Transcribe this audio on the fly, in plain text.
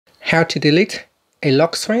how to delete a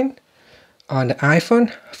lock screen on the iPhone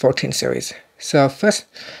 14 series. So first,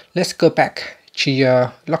 let's go back to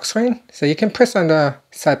your lock screen. So you can press on the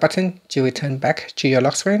side button to return back to your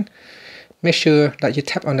lock screen. Make sure that you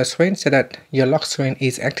tap on the screen so that your lock screen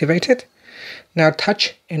is activated. Now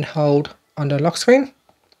touch and hold on the lock screen.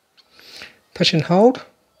 Touch and hold.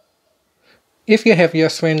 If you have your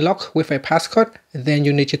screen locked with a passcode, then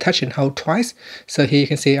you need to touch and hold twice. So here you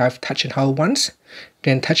can see I've touched and hold once,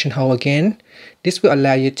 then touch and hold again. This will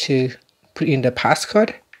allow you to put in the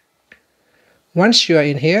passcode. Once you are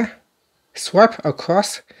in here, swipe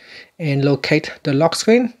across and locate the lock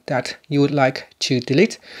screen that you would like to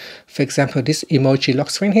delete. For example, this emoji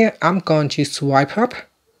lock screen here, I'm going to swipe up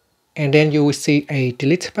and then you will see a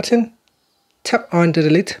delete button. Tap on the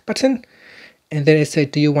delete button and then it says,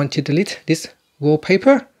 do you want to delete this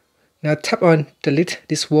wallpaper? Now tap on delete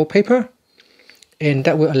this wallpaper and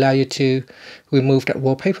that will allow you to remove that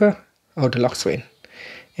wallpaper or the lock screen.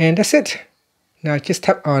 And that's it. Now just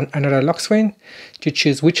tap on another lock screen to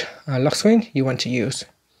choose which lock screen you want to use.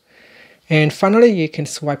 And finally, you can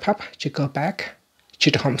swipe up to go back to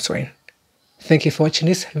the home screen. Thank you for watching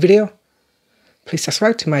this video. Please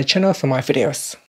subscribe to my channel for more videos.